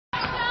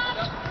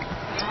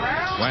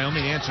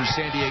Wyoming answers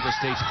San Diego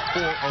State's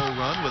 4-0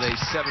 run with a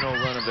 7-0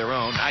 run of their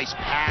own. Nice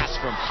pass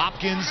from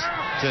Hopkins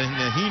to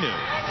Nahinu.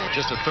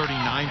 Just a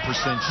 39%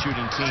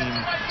 shooting team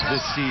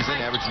this season,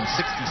 averaging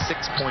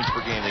 66 points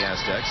per game, the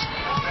Aztecs.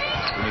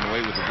 Coming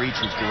away with the reach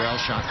was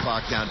Gurrell, shot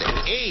clock down to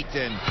 8,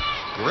 and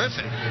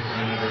Griffin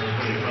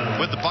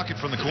with the bucket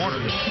from the corner.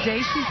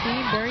 JC's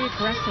being very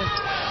aggressive.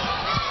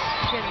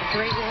 Getting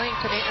great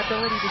length and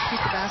ability to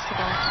shoot the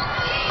basketball.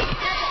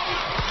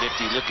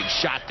 Nifty looking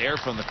shot there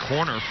from the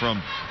corner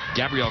from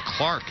Gabrielle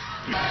Clark.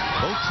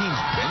 Both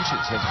teams'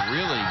 benches have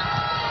really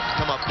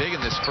come up big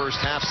in this first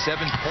half.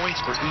 7 points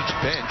for each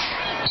bench.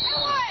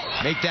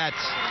 Make that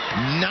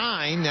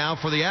 9 now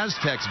for the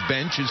Aztecs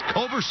bench is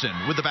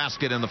Culberson with the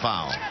basket and the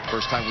foul.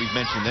 First time we've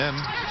mentioned them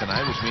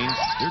tonight, which means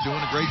they're doing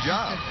a great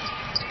job.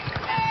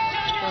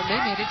 Well, they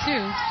made it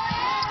too.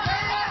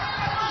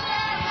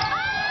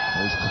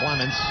 There's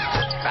Clements.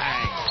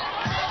 Bang.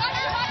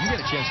 You get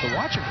a chance to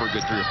watch him for a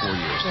good 3 or 4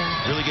 years.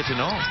 Yeah. Really get to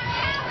know him.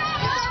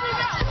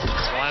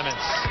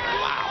 Clements.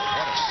 Wow,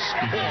 what a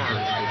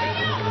score.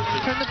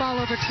 Turned the ball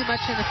over too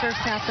much in the first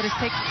half, but has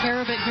taken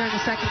care of it here in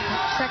the second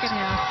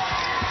half.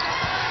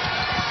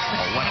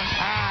 Oh, what a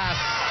pass.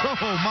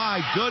 Oh,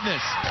 my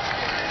goodness.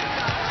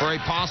 For a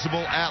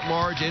possible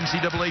at-large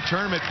NCAA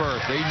tournament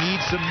berth. They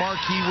need some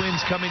marquee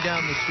wins coming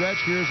down the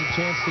stretch. Here's a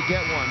chance to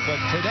get one.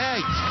 But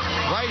today,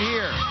 right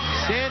here,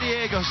 San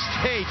Diego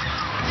State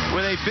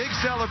with a big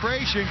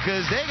celebration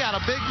because they got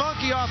a big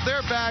monkey off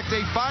their back.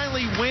 They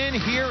finally win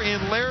here in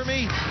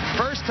Laramie.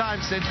 First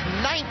time since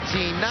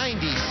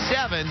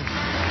 1997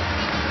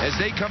 as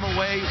they come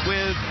away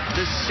with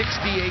the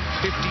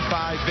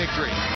 68-55 victory.